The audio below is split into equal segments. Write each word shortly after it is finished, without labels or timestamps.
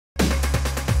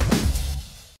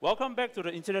Welcome back to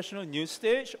the International News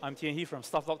Stage. I'm Tein Hee from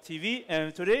Stuff.tv,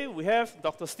 and today we have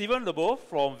Dr. Stephen LeBoeuf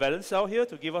from Valencell here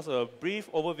to give us a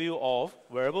brief overview of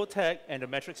wearable tech and the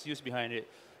metrics used behind it.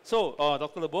 So,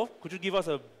 Dr. LeBoeuf, could you give us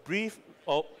a brief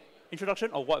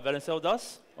introduction of what Valencell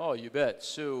does? Oh, you bet.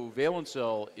 So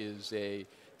Valencell is a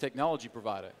technology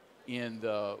provider in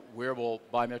the wearable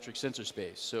biometric sensor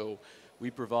space. So we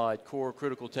provide core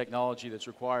critical technology that's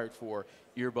required for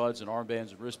earbuds and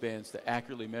armbands and wristbands to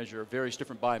accurately measure various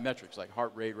different biometrics like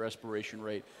heart rate, respiration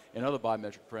rate, and other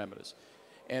biometric parameters.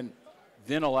 And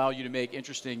then allow you to make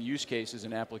interesting use cases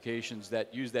and applications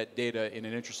that use that data in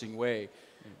an interesting way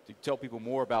to tell people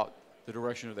more about the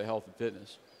direction of their health and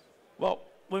fitness. Well,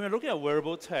 when we're looking at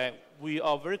wearable tech, we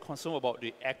are very concerned about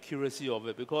the accuracy of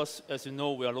it because, as you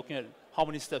know, we are looking at how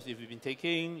many steps you've been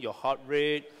taking, your heart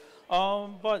rate.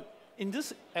 But in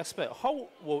this aspect, how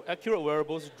will accurate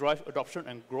wearables drive adoption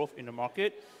and growth in the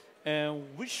market? And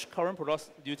which current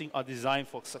products do you think are designed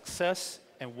for success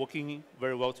and working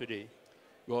very well today?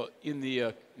 Well, in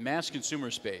the mass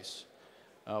consumer space,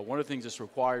 one of the things that's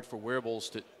required for wearables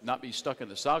to not be stuck in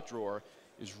the sock drawer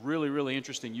is really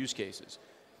interesting use cases.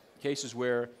 Cases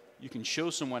where you can show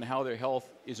someone how their health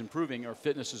is improving or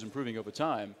fitness is improving over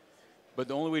time, but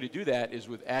the only way to do that is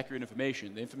with accurate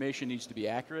information. The information needs to be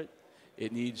accurate,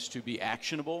 it needs to be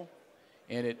actionable,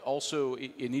 and it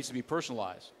needs to be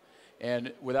personalized.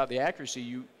 And without the accuracy,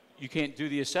 you can't do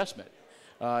the assessment.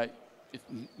 It's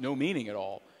no meaning at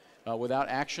all. Without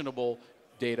actionable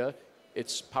data,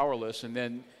 it's powerless, and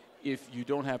then if you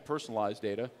don't have personalized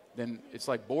data, then it's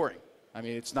like boring. I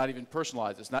mean, it's not even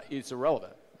personalized, it's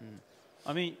irrelevant.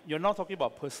 I mean, you're now talking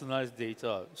about personalized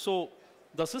data. So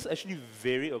does this actually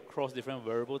vary across different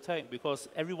wearable tech? Because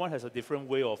everyone has a different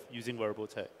way of using wearable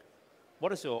tech.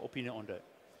 What is your opinion on that?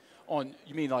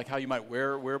 You mean like how you might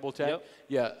wear wearable tech?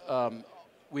 Yep. Yeah,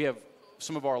 we have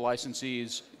some of our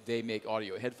licensees, they make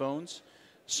audio headphones.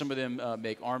 Some of them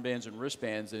make armbands and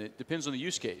wristbands, and it depends on the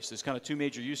use case. There's kind of two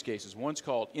major use cases. One's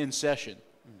called in session,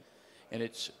 and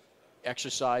it's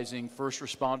exercising, first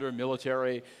responder,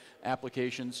 military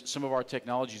applications. Some of our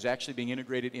technology is actually being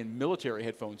integrated in military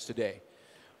headphones today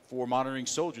for monitoring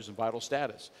soldiers and vital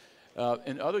status.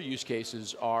 And other use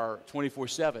cases are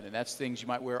 24/7, and that's things you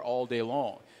might wear all day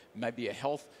long. It might be a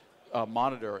health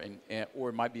monitor, or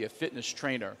it might be a fitness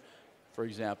trainer, for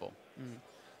example.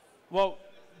 Well,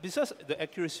 besides the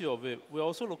accuracy of it, we're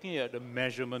also looking at the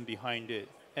measurement behind it.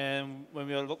 And when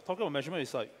we are talking about measurement,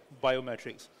 it's like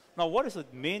biometrics. Now, what is the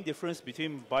main difference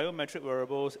between biometric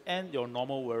wearables and your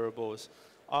normal wearables?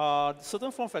 Are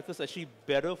certain form factors actually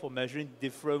better for measuring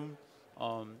different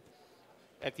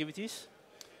activities?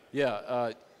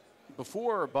 Yeah,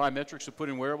 before biometrics were put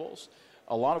in wearables,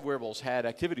 a lot of wearables had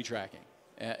activity tracking,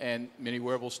 and many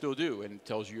wearables still do, and it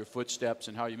tells you your footsteps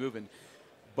and how you're moving,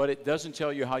 but it doesn't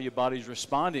tell you how your body's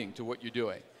responding to what you're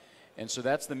doing. And so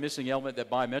that's the missing element that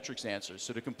biometrics answers.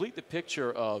 So to complete the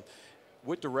picture of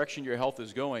what direction your health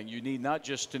is going, you need not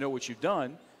just to know what you've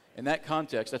done, in that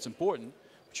context, that's important,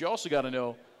 but you also got to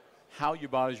know how your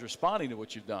body's responding to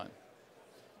what you've done.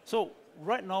 So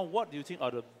right now, what do you think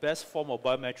are the best form of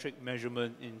biometric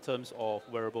measurement in terms of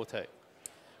wearable tech?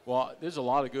 Well, there's a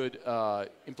lot of good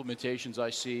implementations I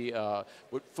see.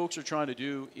 What folks are trying to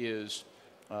do is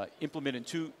implement in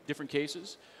two different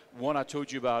cases. One I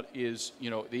told you about is,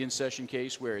 the in-session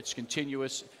case where it's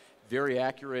continuous, very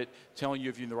accurate, telling you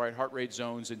if you're in the right heart rate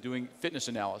zones and doing fitness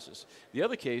analysis. The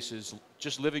other case is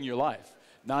just living your life.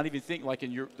 Not even think like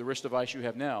in the wrist device you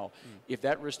have now. If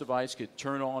that wrist device could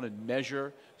turn on and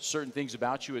measure certain things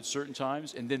about you at certain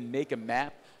times and then make a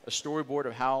map, a storyboard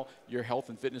of how your health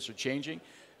and fitness are changing,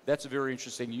 that's a very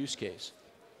interesting use case.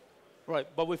 Right,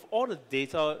 but with all the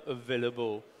data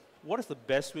available, what is the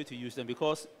best way to use them?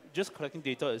 Because just collecting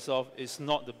data itself is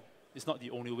not the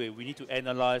only way. We need to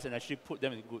analyze and actually put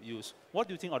them in good use. What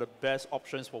do you think are the best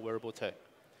options for wearable tech?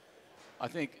 I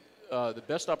think the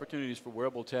best opportunities for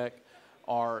wearable tech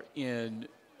are in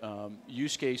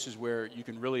use cases where you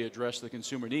can really address the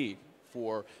consumer need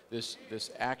for this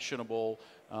actionable,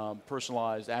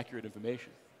 personalized, accurate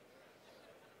information.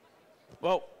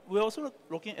 Well, we're also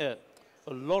looking at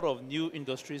a lot of new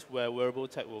industries where wearable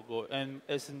tech will go. And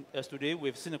as today,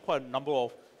 we've seen quite a number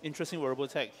of interesting wearable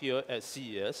tech here at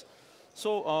CES.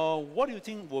 So what do you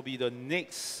think will be the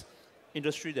next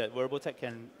industry that wearable tech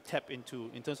can tap into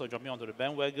in terms of jumping onto the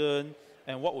bandwagon,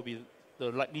 and what will be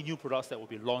the likely new products that will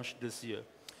be launched this year?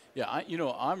 Yeah,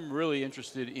 I'm really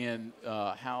interested in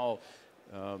how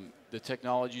the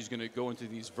technology is going to go into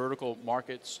these vertical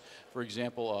markets. For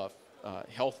example,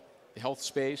 health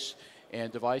space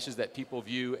and devices that people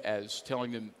view as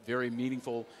telling them very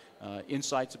meaningful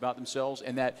insights about themselves,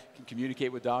 and that can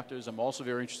communicate with doctors. I'm also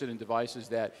very interested in devices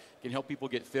that can help people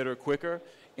get fitter quicker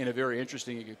in a very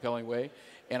interesting and compelling way.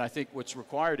 And I think what's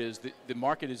required is the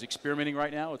market is experimenting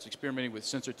right now. It's experimenting with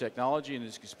sensor technology and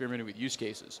it's experimenting with use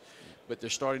cases. But they're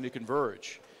starting to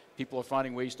converge. People are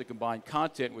finding ways to combine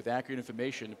content with accurate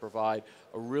information to provide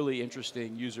a really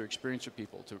interesting user experience for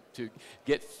people, to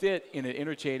get fit in an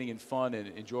entertaining and fun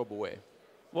and enjoyable way.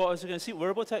 Well, as you can see,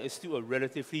 wearable tech is still a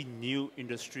relatively new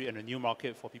industry and a new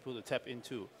market for people to tap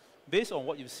into. Based on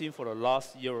what you've seen for the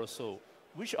last year or so,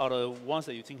 which are the ones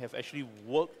that you think have actually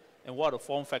worked, and what are the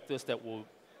form factors that will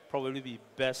probably be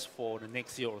best for the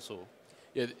next year or so?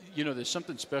 Yeah, you know, there's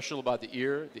something special about the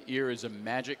ear. The ear is a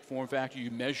magic form factor.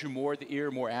 You measure more at the ear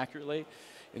more accurately.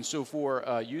 And so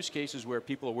for use cases where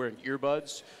people are wearing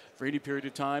earbuds for any period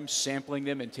of time, sampling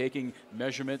them and taking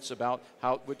measurements about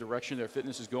what direction their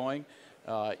fitness is going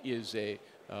is a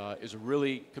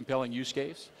really compelling use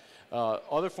case.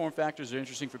 Other form factors are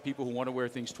interesting for people who want to wear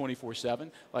things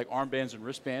 24/7, like armbands and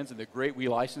wristbands, and they're great. We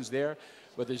license there.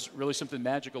 But there's really something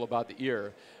magical about the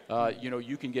ear. You know,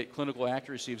 you can get clinical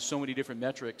accuracy of so many different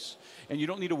metrics, and you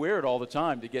don't need to wear it all the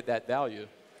time to get that value.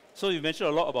 So you mentioned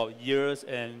a lot about ears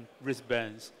and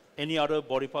wristbands. Any other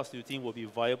body parts do you think will be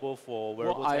viable for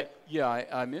wearable tech?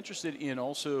 I'm interested in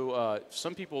also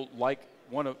some people want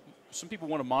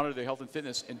to monitor their health and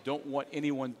fitness and don't want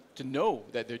anyone to know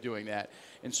that they're doing that.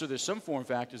 And so there's some form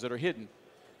factors that are hidden,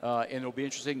 and it'll be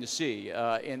interesting to see.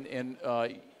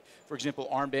 For example,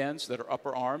 armbands that are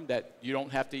upper arm that you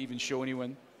don't have to even show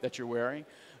anyone that you're wearing,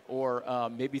 or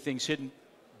maybe things hidden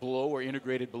below or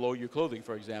integrated below your clothing,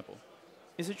 for example.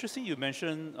 It's interesting you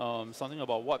mentioned something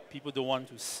about what people don't want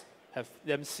to have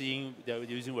them seeing that they're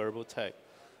using wearable tech.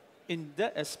 In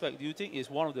that aspect, do you think is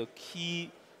one of the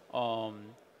key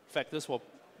factors for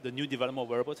the new development of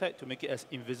wearable tech to make it as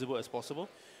invisible as possible?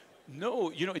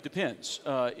 No, you know, it depends.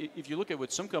 If you look at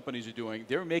what some companies are doing,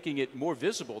 they're making it more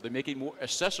visible. They're making it more,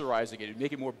 accessorizing it,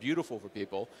 make it more beautiful for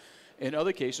people. In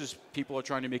other cases, people are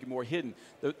trying to make it more hidden.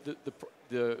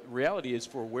 The reality is,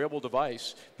 for a wearable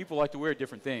device, people like to wear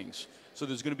different things. So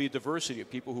there's going to be a diversity of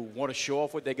people who want to show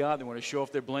off what they got, they want to show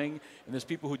off their bling, and there's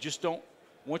people who just don't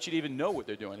want you to even know what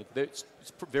they're doing. It's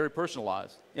very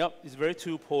personalized. Yep, it's very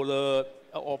two polar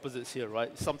opposites here,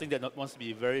 right? Something that wants to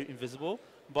be very invisible,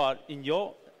 but in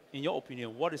your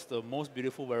opinion, what is the most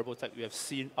beautiful wearable tech we have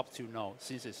seen up to now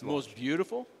since its launch? Most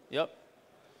beautiful? Yep.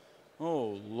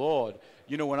 Oh, Lord.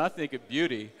 You know, when I think of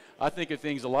beauty, I think of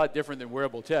things a lot different than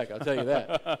wearable tech, I'll tell you that.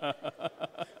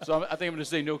 So I think I'm going to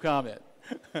say no comment.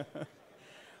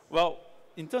 Well,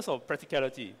 in terms of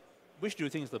practicality, which do you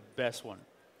think is the best one?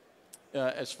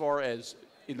 As far as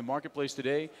in the marketplace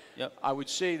today, yep. I would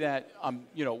say that,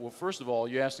 you know, well, first of all,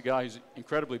 you asked a guy who's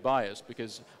incredibly biased,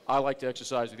 because I like to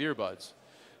exercise with earbuds.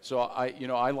 So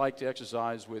I like to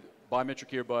exercise with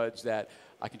biometric earbuds that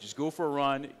I can just go for a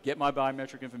run, get my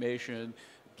biometric information,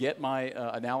 get my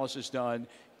analysis done,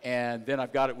 and then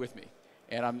I've got it with me.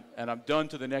 And I'm done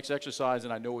to the next exercise,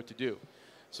 and I know what to do.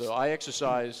 So I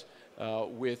exercise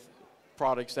with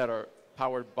products that are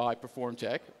powered by Perform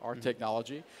Tech, our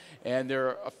technology, and there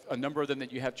are a number of them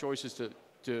that you have choices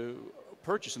to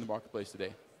purchase in the marketplace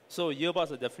today. So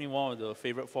earbuds are definitely one of the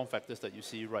favorite form factors that you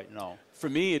see right now. For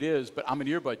me, it is, but I'm an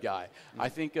earbud guy. I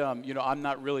think, you know, I'm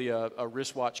not really a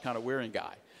wristwatch kind of wearing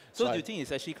guy. So do you think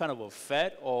it's actually kind of a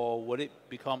fad, or would it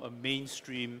become a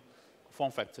mainstream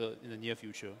form factor in the near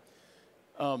future?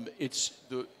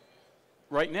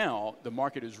 Right now, the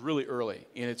market is really early,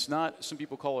 and it's not, some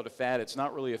people call it a fad. It's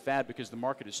not really a fad because the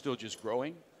market is still just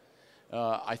growing.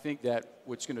 I think that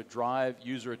what's going to drive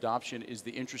user adoption is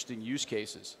the interesting use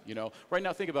cases. You know, right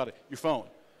now, think about it. Your phone,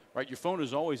 right? Your phone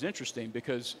is always interesting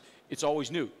because it's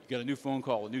always new. You got a new phone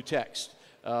call, a new text.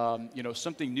 You know,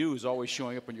 something new is always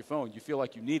showing up on your phone. You feel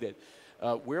like you need it.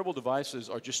 Wearable devices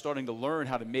are just starting to learn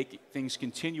how to make things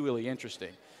continually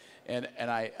interesting. And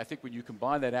I think when you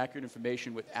combine that accurate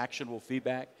information with actionable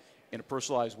feedback in a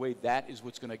personalized way, that is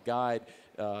what's going to guide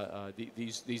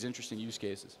these interesting use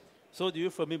cases. So do you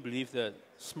firmly believe that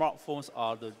smartphones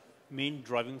are the main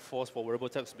driving force for wearable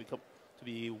tech to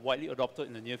be widely adopted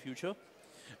in the near future?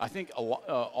 I think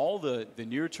all the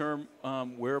near-term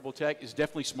wearable tech is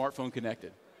definitely smartphone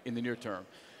connected in the near term.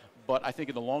 But I think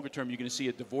in the longer term, you're going to see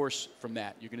a divorce from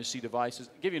that. You're going to see devices.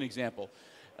 I'll give you an example.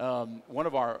 One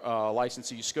of our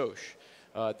licensees, Scosh,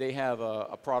 they have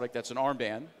a product that's an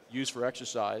armband used for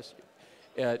exercise.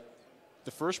 The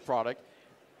first product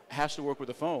has to work with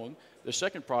a phone. The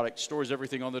second product stores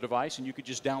everything on the device, and you could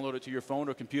just download it to your phone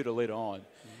or computer later on.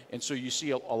 And so you see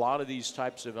a lot of these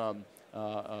types of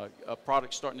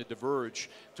products starting to diverge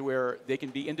to where they can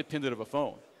be independent of a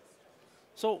phone.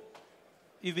 So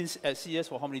You've been at CES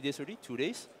for how many days already? 2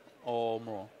 days or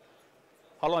more?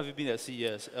 How long have you been at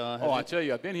CES? I tell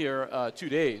you, I've been here 2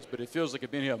 days, but it feels like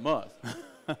I've been here a month.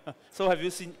 So have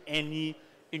you seen any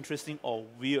interesting or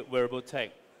weird wearable tech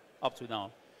up to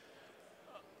now?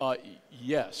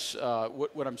 Yes.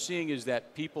 What I'm seeing is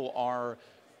that people are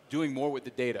doing more with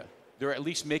the data. They're at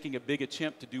least making a big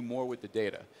attempt to do more with the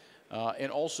data.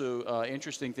 And also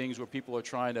interesting things where people are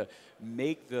trying to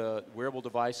make the wearable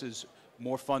devices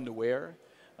more fun to wear,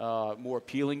 more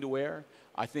appealing to wear.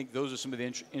 I think those are some of the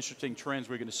interesting trends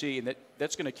we're going to see, and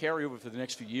that's going to carry over for the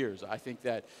next few years. I think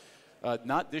that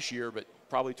not this year, but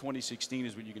probably 2016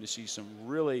 is when you're going to see some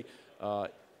really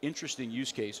interesting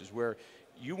use cases where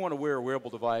you want to wear a wearable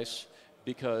device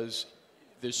because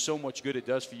there's so much good it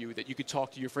does for you that you could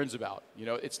talk to your friends about. You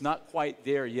know, it's not quite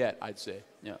there yet, I'd say.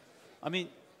 Yeah. I mean,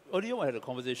 earlier when I had a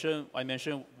conversation, I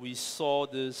mentioned we saw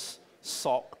this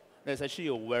sock. That's actually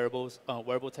a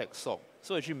wearable tech sock.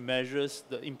 So it actually measures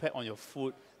the impact on your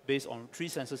foot based on 3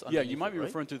 sensors. Yeah, you might be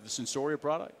referring to the Sensoria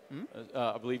product.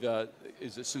 I believe,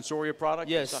 is it Sensoria product?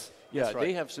 Yes. Yeah, that's right.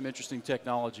 They have some interesting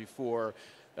technology for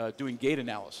doing gait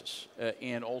analysis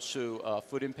and also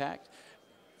foot impact.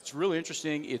 It's really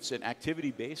interesting. It's an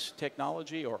activity-based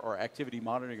technology or activity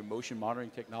monitoring and motion monitoring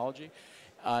technology.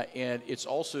 And it's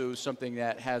also something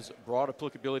that has broad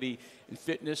applicability in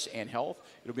fitness and health.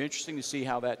 It'll be interesting to see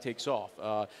how that takes off.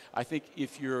 I think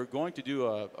if you're going to do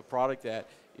a product that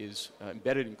is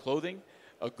embedded in clothing,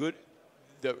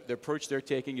 the approach they're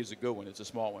taking is a good one. It's a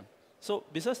small one. So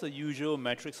besides the usual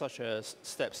metrics such as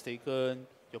steps taken,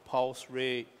 your pulse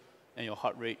rate, and your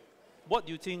heart rate, what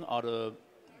do you think are the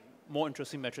more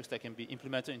interesting metrics that can be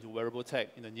implemented into wearable tech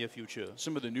in the near future?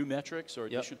 Some of the new metrics or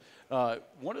addition. Yep.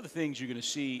 One of the things you're going to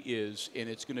see is, and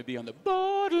it's going to be on the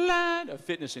borderline of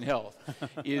fitness and health,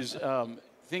 is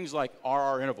things like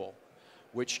RR interval,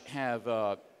 which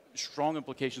have strong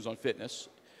implications on fitness,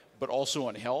 but also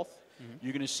on health.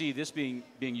 You're going to see this being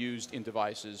used in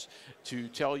devices to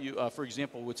tell you, for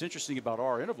example, what's interesting about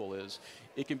RR interval is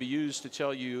it can be used to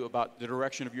tell you about the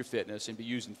direction of your fitness and be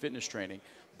used in fitness training,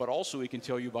 but also it can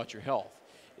tell you about your health.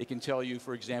 It can tell you,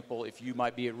 for example, if you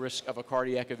might be at risk of a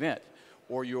cardiac event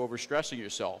or you're overstressing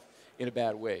yourself in a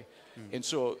bad way. And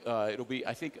so it'll be,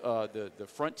 I think, the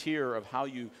frontier of how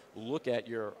you look at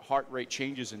your heart rate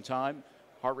changes in time,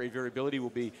 heart rate variability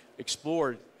will be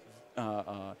explored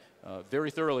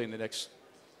very thoroughly in the next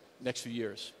few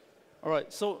years. All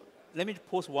right, so let me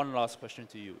pose one last question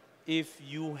to you. If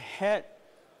you are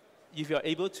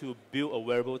able to build a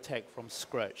wearable tech from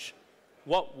scratch,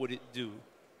 what would it do?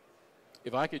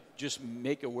 If I could just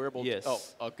make a wearable,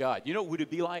 yes. Oh God, you know what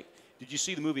it'd be like? Did you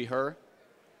see the movie Her?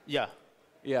 Yeah.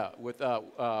 Yeah, with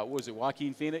what was it,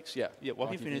 Joaquin Phoenix? Yeah. Yeah,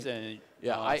 Joaquin Phoenix and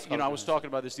yeah. I was talking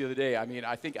about this the other day. I mean,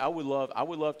 I think I would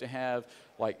love to have,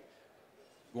 like,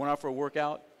 going out for a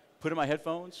workout, put in my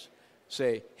headphones,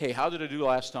 say, hey, how did I do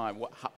last time?